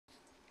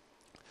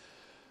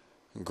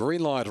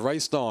Green light,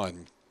 race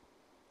 9.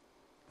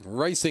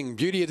 Racing,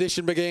 Beauty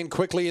Edition began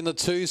quickly in the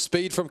 2.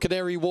 Speed from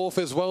Canary Wharf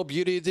as well.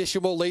 Beauty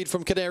Edition will lead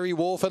from Canary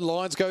Wharf, and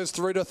Lines goes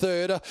through to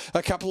 3rd.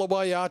 A couple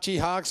away, Archie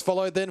Harks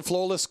followed, then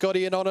Flawless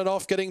Scotty, and on and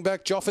off, getting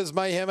back Joffers,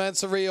 Mayhem and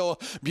Surreal.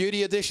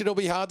 Beauty Edition will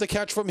be hard to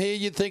catch from here.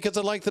 You'd think it's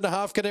a length and a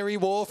half, Canary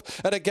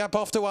Wharf, and a gap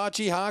off to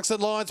Archie Harks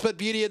and Lines, but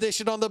Beauty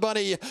Edition on the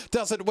bunny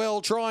does it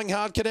well, trying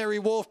hard. Canary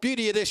Wharf,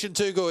 Beauty Edition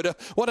too good.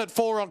 1 at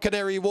 4 on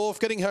Canary Wharf.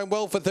 Getting home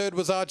well for 3rd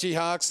was Archie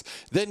Harks.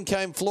 Then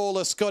came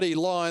Flawless Scotty,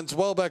 Lines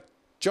well back.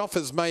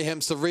 Joffers, Mayhem,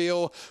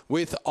 Surreal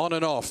with On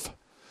and Off.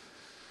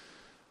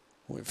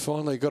 We've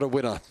finally got a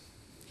winner.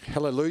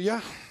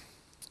 Hallelujah.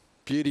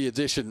 Beauty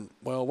Edition.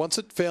 Well, once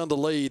it found a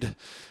lead,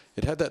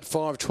 it had that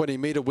 520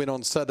 metre win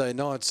on Saturday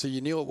night, so you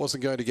knew it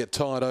wasn't going to get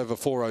tied over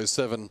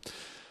 407.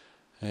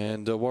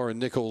 And Warren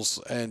Nichols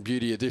and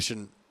Beauty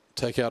Edition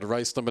take out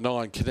race number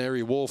 9.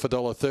 Canary Wharf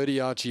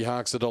 $1.30, Archie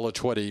Harks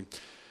 $1.20.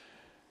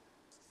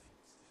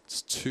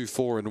 It's 2,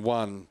 4 and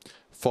 1.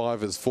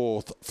 5 is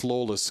 4th,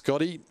 Flawless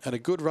Scotty, and a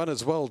good run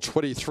as well,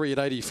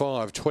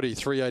 23.85,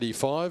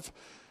 23.85.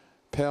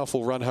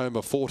 Powerful run home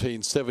of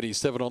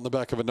 14.77 on the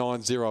back of a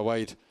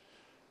 9.08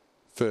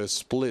 first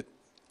split.